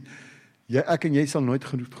jy sien, ek en jy sal nooit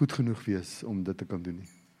goed genoeg wees om dit te kan doen nie.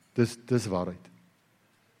 Dis waarheid.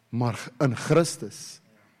 Maar in Christus,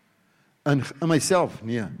 in myself,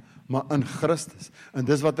 nee, maar in Christus, en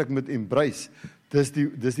dis wat ek moet embrace, dis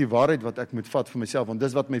die waarheid wat ek moet vat vir myself, want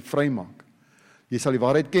dis wat my vry maak. Jy sal die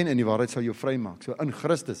waarheid ken en die waarheid sal jou vry maak. So in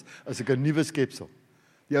Christus is ek 'n nuwe skepsel.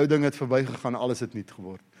 Die ou ding het verbygegaan, alles het nuut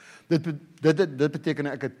geword. Dit beteken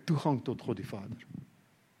ek het toegang tot God die Vader.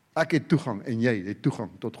 Ek het toegang en jy het toegang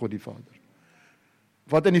tot God die Vader.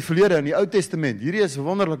 Wat in die verlede, in die Ou Testament, hierdie is 'n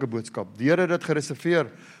wonderlike boodskap. Die Here het dit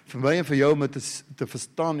gereserveer vir my en vir jou om dit te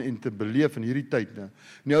verstaan en te beleef in hierdie tyd. In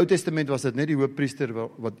die Ou Testament was dit net die hoofpriester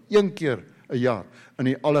wat een keer 'n jaar in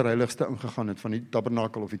die allerheiligste ingegaan het van die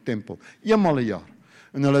tabernakel of die tempel. Eenmal 'n jaar.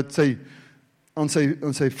 En hulle het aan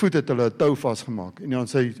sy voet het hulle 'n tou vasgemaak en aan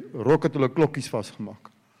sy rok het hulle klokkies vasgemaak.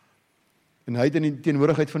 En hy het in die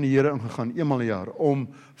teenwoordigheid van die Here ingegaan eenmal 'n jaar om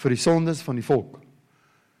vir die sondes van die volk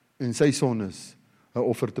en sy sondes 'n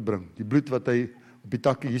offer te bring. Die bloed wat hy op die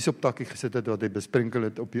takkie, hier op takkie gesit het, wat hy besprenkel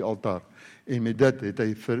het op die altaar. En met dit het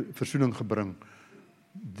hy versoening gebring,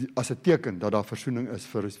 as 'n teken dat daar versoening is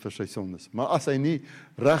vir sy sondes. Maar as hy nie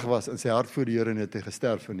reg was in sy hart voor die Here, het hy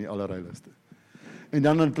gesterf in die allerheiligste. En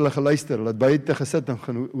dan het hulle geluister, hulle het buite gesit en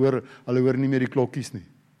hulle hoor nie meer die klokkies nie.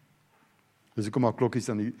 Dus hoekom maar klokkies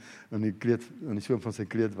aan die soem van sy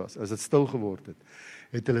kleed was. As dit stil geword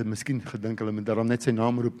het hulle miskien gedink, hulle moet daarom net sy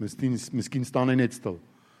naam roep, miskien staan hy net stil.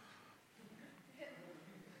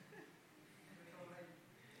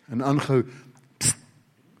 En aangehou,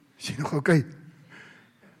 is jy nog oké?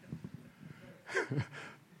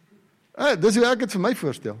 Dis hoe ek het vir my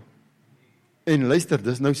voorstel. En luister,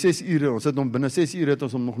 dis nou 6 ure, ons het hom binne 6 ure het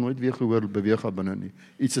ons hom nog nooit weer gehoor beweeg daar binne nie.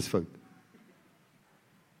 Iets is fout.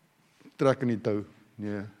 Trek in die tou.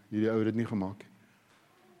 Nee, hierdie ou het dit nie gemaak nie.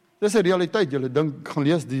 Dis 'n realiteit, julle dink, gaan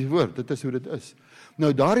lees die woord, dit is hoe dit is.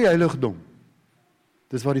 Nou, daardie heiligdom,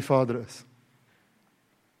 dis waar die Vader is.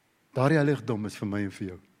 Daardie heiligdom is vir my en vir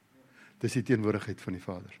jou. Dis die teenwoordigheid van die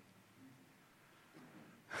Vader.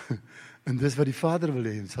 En dis wat die Vader wil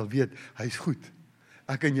hê, en sal weet, hy is goed.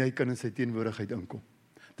 Ek en jy kan in sy teenwoordigheid inkom.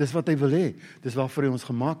 Dis wat hy wil hê, dis waarvoor hy ons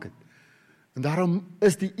gemaak het. En daarom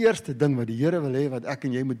is die eerste ding wat die Here wil hê, wat ek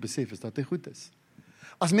en jy moet besef, is dat hy goed is.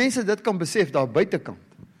 As mense dit kan besef, daar buitekant,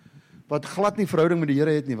 wat glad nie verhouding met die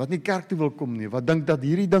Here het nie, wat nie kerk toe wil kom nie, wat dink dat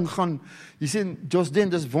hierdie ding gaan, jy sien, Josh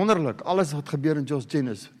Gen, dis wonderlik, alles wat gebeur in Josh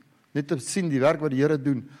Gen is, net te sien die werk wat die Here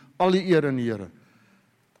doen, al die eer in die Here.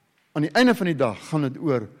 Aan die einde van die dag gaan dit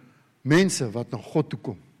oor mense wat na God toe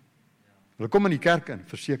kom. Hulle kom in die kerk in,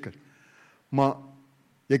 verseker. Maar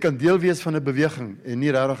jy kan deel wees van 'n beweging en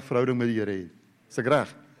nie regtig verhouding met die Here hê. Is ek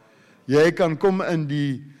reg? Jy kan kom in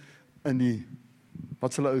die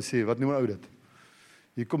wat sal ou sê, wat noem ou dit?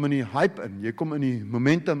 Jy kom in die hype in, jy kom in die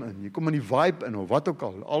momentum in, jy kom in die vibe in, of wat ook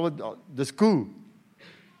al, dis cool.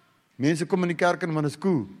 Mense kom in die kerk in, maar dis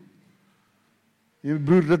cool. Jy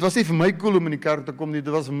broer, dit was nie vir my cool om in die kerk te kom nie,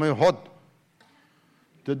 dit was vir my hot.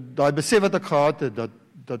 Daai besef wat ek gehad het,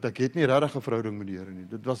 dat ek het nie regtig 'n verhouding met die Here nie.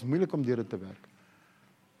 Dit was moeilik om deur dit te werk.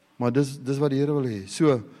 Maar dis wat die Here wil hê.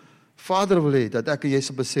 So, Vader wil hê, dat ek en jy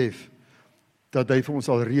sal besef, dat hy vir ons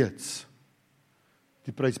al reeds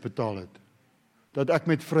die prys betaal het. Dat ek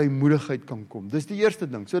met vrymoedigheid kan kom. Dis die eerste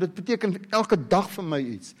ding. So dit beteken elke dag vir my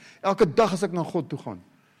iets. Elke dag as ek na God toe gaan,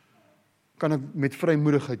 kan ek met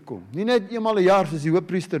vrymoedigheid kom. Nie net eenmal 'n jaar soos die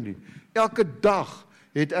hoofpriester nie. Elke dag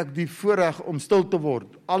het ek die voorreg om stil te word,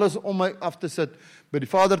 alles om my af te sit, by die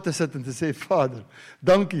Vader te sit en te sê, Vader,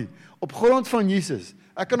 dankie, op grond van Jesus.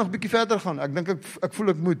 Ek kan nog 'n bietjie verder gaan. Ek dink ek voel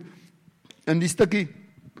ek moet. In die stukkie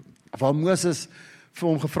waar Moses vir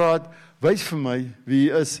hom gevra het, wys vir my wie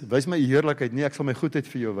U is, wys my U heerlikheid, nee, ek sal my goedheid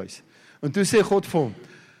vir jou wys. En toe sê God vir hom,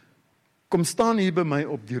 kom staan hier by my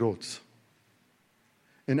op die rots,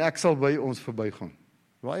 en ek sal by ons verbygaan.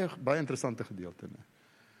 Baie interessante gedeelte, ne?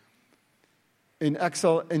 En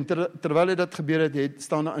terwyl hy dit gebeur het,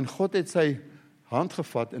 staan daar, en God het sy hand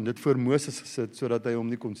gevat, en dit voor Moses gesit, sodat hy hom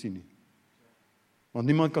nie kon sien nie. Want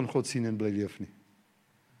niemand kan God sien en bly leef nie.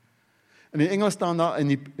 In die Engels staan daar, en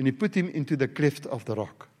he put him into the cleft of the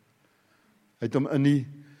rock. Hy het hom in die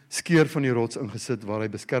skeur van die rots ingesit, waar hy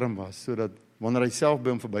beskerm was, sodat wanneer hy self by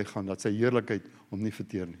hom verbygaan, dat sy heerlikheid hom nie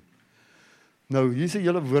verteer nie. Nou, hier is 'n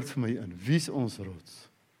hele woord vir my in. Wie is ons rots?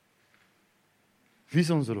 Wie is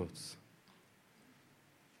ons rots?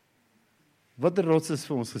 Watter rots is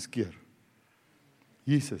vir ons geskeur?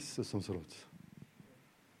 Jesus is ons rots.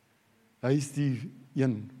 Hy is die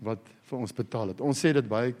een wat vir ons betaal het. Ons sê dit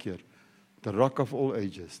baie keer. The rock of all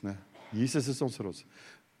ages, né? Jesus is ons rots.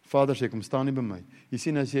 Vader sê, kom staan nie by my. Jy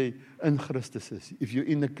sien, as jy in Christus is, if you're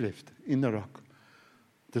in the cleft, in the rock,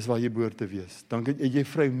 dis waar jy behoort te wees. Dan het jy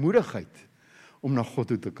vrymoedigheid om na God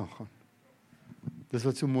toe te kan gaan. Dis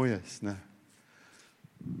wat so mooi is, né?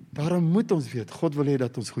 Daarom moet ons weet, God wil hê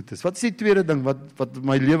dat ons goed is. Wat is die tweede ding wat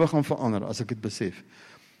my lewe gaan verander, as ek dit besef?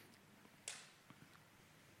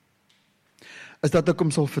 Is dat ek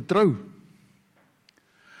hom sal vertrou.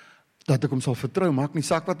 Dat ek hom sal vertrou, maak nie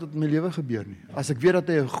saak wat met my lewe gebeur nie. As ek weet dat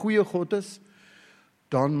hy 'n goeie God is,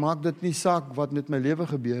 dan maak dit nie saak wat met my lewe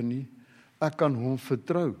gebeur nie. Ek kan hom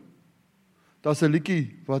vertrou. Daar's 'n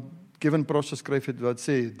liedjie wat Kevin Pross geskryf het wat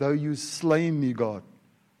sê, Though you slay me, God,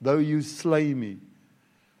 though you slay me.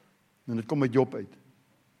 En dit kom uit Job uit.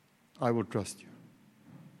 I will trust you.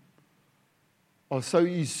 Al sou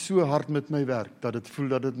U so hard met my werk, dat dit voel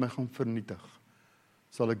dat dit my gaan vernietig,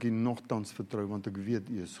 sal ek U nogtans vertrou, want ek weet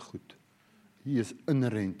U is goed. U is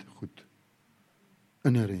inherent goed.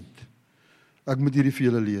 Inherent. Ek moet hierdie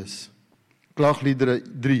vir julle lees. Klaagliedere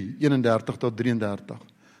 3, 31 tot 33.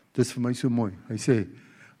 Dit is vir my so mooi. Hy sê,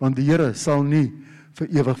 want die Here sal nie vir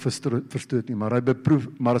ewig verstoot nie, maar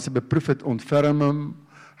as hy beproef het, ontferm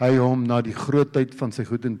hy hom na die grootheid van sy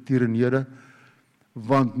goed en tierenhede,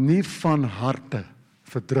 want nie van harte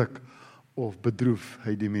verdruk of bedroef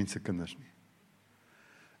hy die mensekinders nie.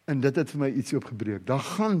 En dit het vir my iets oopgebreek. Daar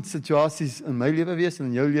gaan situasies in my lewe wees en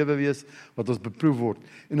in jou lewe wees, wat ons beproef word.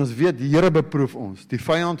 En ons weet, die Here beproef ons, die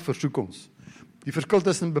vyand versoek ons. Die verskil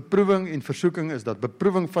tussen beproewing en versoeking is dat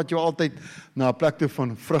beproewing vat jou altyd na 'n plek toe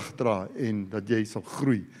van vrug dra en dat jy sal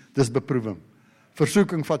groei. Dis beproewing.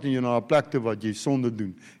 Versoeking vat jou na 'n plek toe wat jy sonde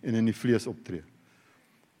doen en in die vlees optree.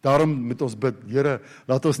 Daarom moet ons bid, Here,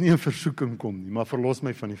 laat ons nie in versoeking kom nie, maar verlos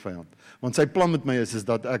my van die vyand. Want sy plan met my is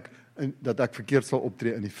dat ek verkeerd sal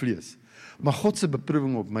optree in die vlees. Maar God se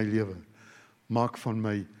beproewing op my lewe maak van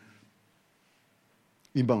my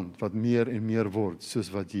iemand wat meer en meer word soos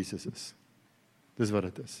wat Jesus is. Dis wat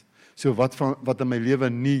dit is. So wat in my lewe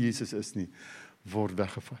nie Jesus is nie, word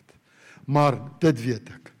weggevat. Maar dit weet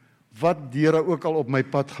ek. Wat die Here ook al op my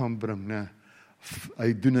pad gaan bring, né?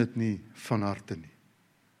 Hy doen dit nie van harte nie.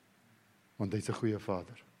 Want hy's 'n goeie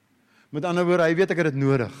Vader. Met ander woorde, hy weet ek het dit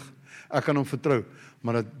nodig. Ek kan hom vertrou,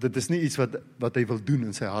 maar dit is nie iets wat hy wil doen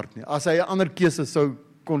in sy hart nie. As hy 'n ander keuse sou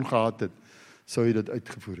kon gehad het, sou hy dit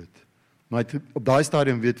uitgevoer het. Maar op daai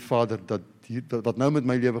stadium weet Vader dat wat nou met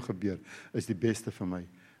my lewe gebeur, is die beste vir my.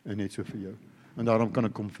 en net so vir jou. En daarom kan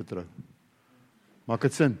ek hom vertrou. Maak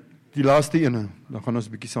dit sin? Die laaste ene, dan gaan ons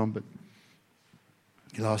 'n bietjie saam bid.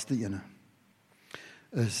 Die laaste ene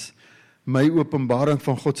is my openbaring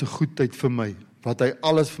van God se goedheid vir my, wat hy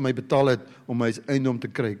alles vir my betaal het om my as eiendom te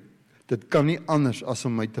kry. Dit kan nie anders as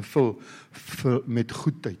om my te vul met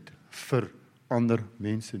goedheid vir ander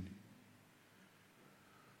mense nie.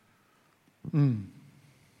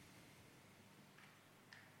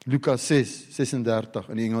 Lukas 6:36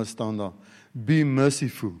 in die Engels staan daar, be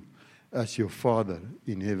merciful as your Father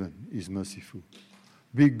in heaven is merciful.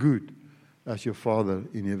 Be good as your Father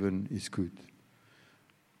in heaven is good.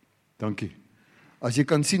 Dankie. As jy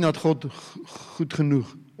kan sien dat God goed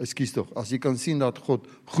genoeg, as jy kan sien dat God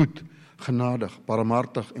goed, genadig,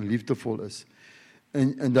 barmhartig en liefdevol is,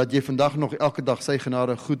 en dat jy vandag nog elke dag sy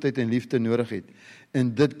genade, goedheid en liefde nodig het,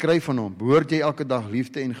 en dit kry van hom, behoort jy elke dag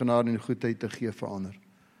liefde en genade en goedheid te gee vir ander.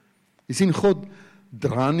 Jy sien, God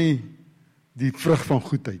dra nie die vrug van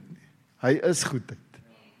goedheid nie. Hy is goedheid.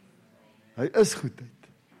 Hy is goedheid.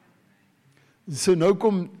 So nou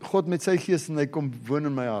kom God met sy gees en hy kom woon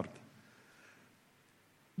in my hart.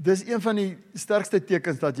 Dis een van die sterkste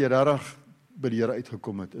tekens dat jy regtig by die Here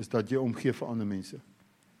uitgekom het, is dat jy omgee vir ander mense.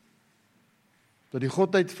 Dat die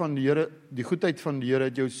goedheid van die Here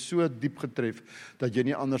het jou so diep getref, dat jy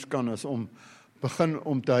nie anders kan as om begin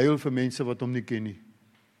om te huil vir mense wat hom nie ken nie.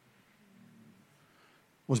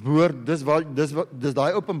 Ons behoort, dis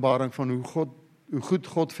daai openbaring van hoe goed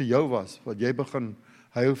God vir jou was, wat jy begin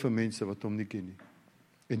huil vir mense wat hom nie ken nie,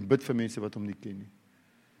 en bid vir mense wat hom nie ken nie.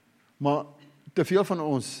 Maar te veel van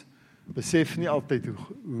ons besef nie altyd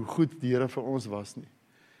hoe goed die Here vir ons was nie.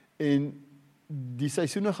 En die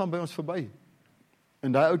seisoene gaan by ons verby.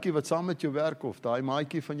 En daai ouetjie wat saam met jou werk, of daai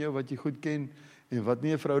maatjie van jou wat jy goed ken, en wat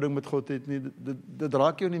nie 'n verhouding met God het nie, dit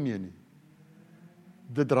raak jou nie meer nie.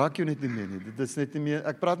 Dit raak jou net nie meer nie. Dit is net nie meer,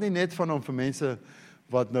 ek praat nie net van hom vir mense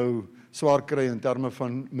wat nou swaar kry in terme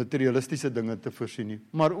van materialistiese dinge te voorsien nie,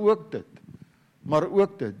 maar ook dit.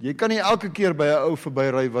 Jy kan nie elke keer by 'n ou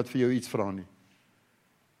verbyry wat vir jou iets vra nie.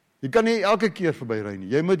 Jy kan nie elke keer verbyry nie.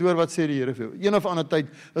 Jy moet hoor wat sê die Here vir jou. Een of ander tyd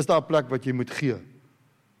is daar 'n plek wat jy moet gee.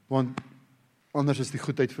 Want anders is die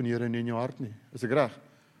goedheid van die Here nie in jou hart nie. Is ek reg?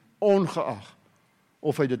 Ongeag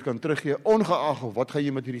of hy dit kan teruggee, ongeag of wat gaan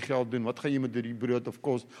jy met hierdie geld doen, wat gaan jy met hierdie brood of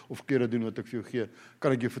kos of klere doen wat ek vir jou gee,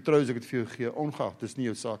 kan ek jou vertrou as ek dit vir jou gee, ongeag, dis nie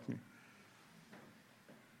jou saak nie.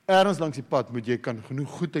 Ergens langs die pad moet jy kan genoeg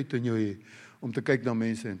goedheid in jou hê, om te kyk na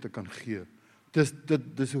mense en te kan gee.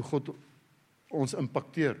 Dis hoe God ons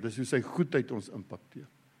impakteer, dis hoe sy goedheid ons impakteer.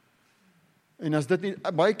 En as dit nie,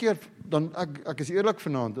 baie keer, dan ek is eerlik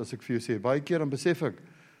vanaand as ek vir jou sê, baie keer dan besef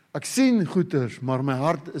ek sien goeders, maar my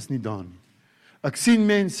hart is nie daar nie. Ek sien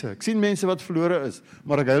mense wat verlore is,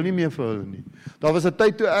 maar ek huil nie meer vir hulle nie. Daar was 'n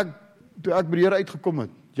tyd toe ek by die Here uitgekom het,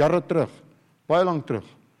 jare terug, baie lank terug,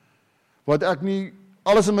 wat ek nie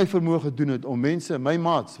alles in my vermoë gedoen het om mense, my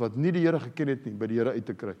maats, wat nie die Here geken het nie, by die Here uit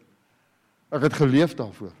te kry. Ek het geleef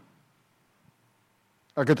daarvoor.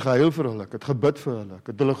 Ek het gehuil vir hulle, ek het gebid vir hulle, ek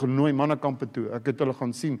het hulle genooi mannekampe toe, ek het hulle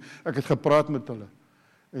gaan sien, ek het gepraat met hulle.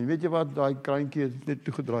 En weet jy wat, daai kraantjie het net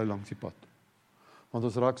toegedraai langs die pad. Want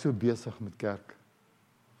ons raak so besig met kerk.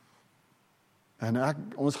 En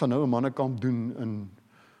ons gaan nou 'n mannekamp doen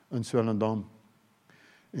in Wellington.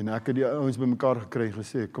 En ek het die ouens bymekaar gekry en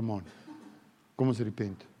gesê, kom ons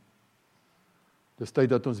repent. Dis tyd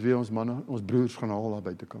dat ons weer ons manne, ons broers gaan haal daar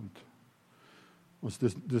buitekant.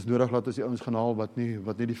 Dis nodig dat ons die ouens gaan haal wat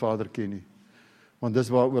nie die Vader ken nie. Want dis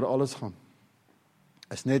waaroor alles gaan.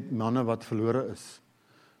 Is net manne wat verlore is,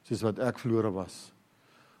 soos wat ek verlore was.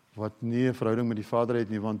 Wat nie 'n verhouding met die Vader het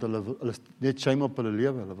nie, want hulle is net shame op hulle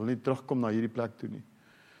lewe, hulle wil nie terugkom na hierdie plek toe nie.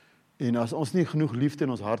 En as ons nie genoeg liefde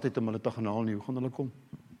in ons hart het om hulle te gaan haal nie, hoe gaan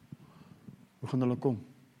hulle kom?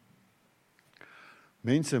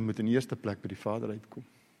 Mense moet in die eerste plek by die Vader uitkom.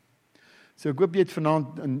 So ek hoop jy het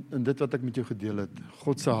vanaand in dit wat ek met jou gedeel het,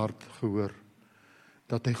 God se hart gehoor,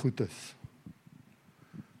 dat hy goed is.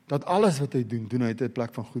 Dat alles wat hy doen hy uit 'n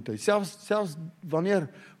plek van goedheid. Selfs wanneer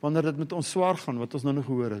dit met ons swaar gaan, wat ons nou nog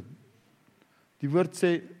gehoor het. Die woord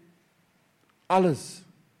sê, alles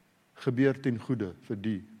gebeur ten goeie vir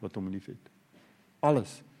die wat hom liefhet.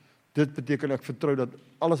 Alles. Dit beteken ek vertrou dat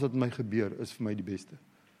alles wat my gebeur is vir my die beste.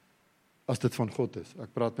 As dit van God is.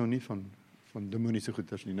 Ek praat nou nie van demoniese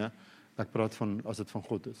goeders nie, né? Ek praat van as dit van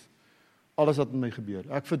God is. Alles wat met my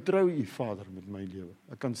gebeur. Ek vertrou U Vader met my lewe.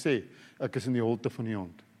 Ek kan sê, ek is in die holte van die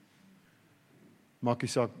hand. Maak nie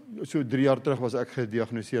saak, so 3 jaar terug was ek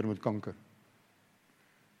gediagnoseer met kanker.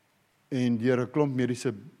 En deur 'n klomp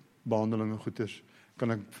mediese behandelinge goeders,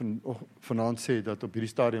 kan ek vanaand sê dat op hierdie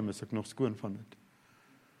stadium is ek nog skoon van dit.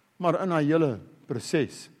 Maar in daai hele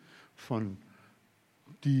proses van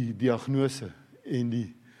die diagnose en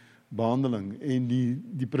die behandeling en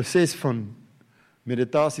die proses van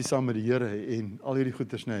meditasie saam met die Here en al hierdie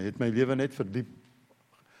goeders, nee, het my lewe net verdiep.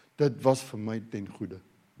 Dit was vir my ten goeie.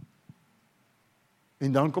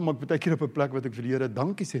 En dan kom ek baie keer op 'n plek wat ek vir die Here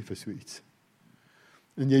dankie sê vir so iets.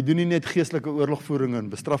 En jy doen nie net geestelike oorlogvoering en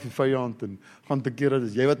bestraf die vyand en gaan te kere,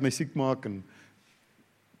 dis jy wat my siek maak en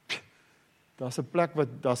daar's 'n plek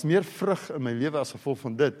daar's meer vrug in my lewe as gevolg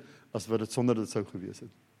van dit, as wat dit sonder dit sou gewees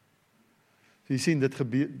het. So jy sien, dit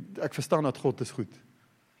gebeur, ek verstaan dat God is goed.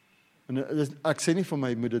 En ek sê nie vir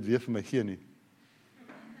my, moet dit weer vir my gee nie.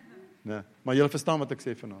 Nee, maar julle verstaan wat ek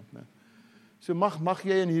sê vanaand, nee. So mag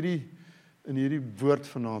jy in hierdie woord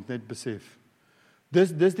vanaand net besef.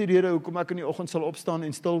 Dis die rede hoekom ek in die oggend sal opstaan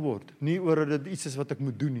en stil word. Nie oor dat dit iets is wat ek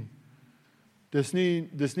moet doen nie. Dis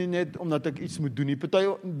nie net omdat ek iets moet doen nie.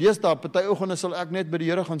 Party oggende sal ek net by die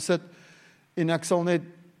Here gaan sit en ek sal net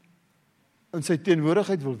in sy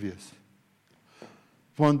teenwoordigheid wil wees.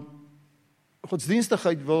 Want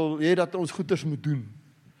godsdienstigheid wil hê dat ons goeders moet doen.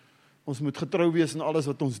 Ons moet getrou wees in alles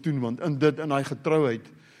wat ons doen, want in daai getrouheid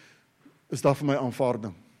is daar vir my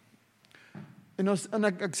aanvaarding. En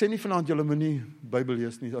ek sê nie vanaand julle moet nie Bybel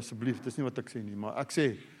lees nie, asseblief, dis nie wat ek sê nie, maar ek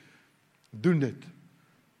sê, doen dit,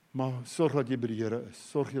 maar sorg dat jy by die Here is,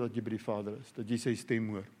 sorg dat jy by die Vader is, dat jy sy stem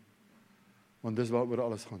hoor, want dis waaroor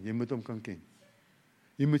alles gaan, jy moet hom kan ken,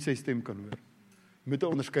 jy moet sy stem kan hoor, jy moet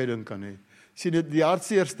 'n onderskeiding kan hê. Sien dit, die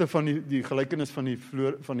hartseerste van die gelykenis van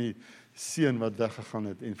die seun wat weggegaan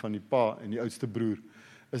het, en van die pa en die oudste broer,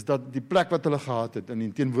 is dat die plek wat hulle gehad het, in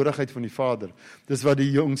die teenwoordigheid van die Vader, dis wat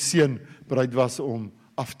die jong seun bereid was om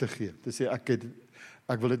af te gee, te sê,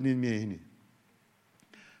 ek wil dit nie meer hê nie.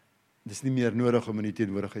 Dis nie meer nodig om in die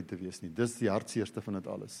teenwoordigheid te wees nie, dis die hartseerste van dit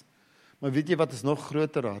alles. Maar weet jy wat is nog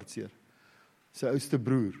groter hartseer? Sy oudste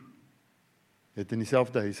broer het in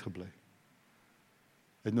dieselfde huis gebly.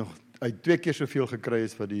 Hy het 2 keer soveel gekry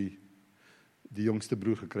as wat die jongste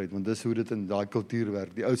broer gekry het, want dis hoe dit in daai kultuur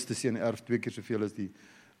werk. Die oudste seun erf 2 keer soveel as die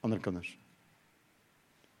ander kinders.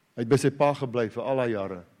 Hy het by sy pa gebly vir al die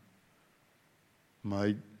jare, maar hy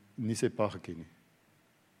het nie sy pa geken nie.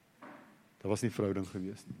 Daar was nie verhouding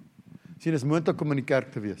gewees nie. Sien, is moontlik om in die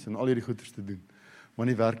kerk te wees en al hierdie goeders te doen, maar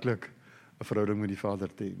nie werklik 'n verhouding met die Vader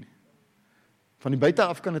te hê nie. Van die buite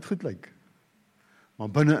af kan dit goed lyk, maar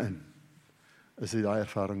binne-in is daai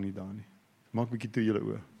ervaring nie daar nie. Maak 'n bietjie toe julle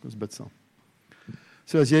oë. Ons bid saam.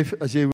 So as jy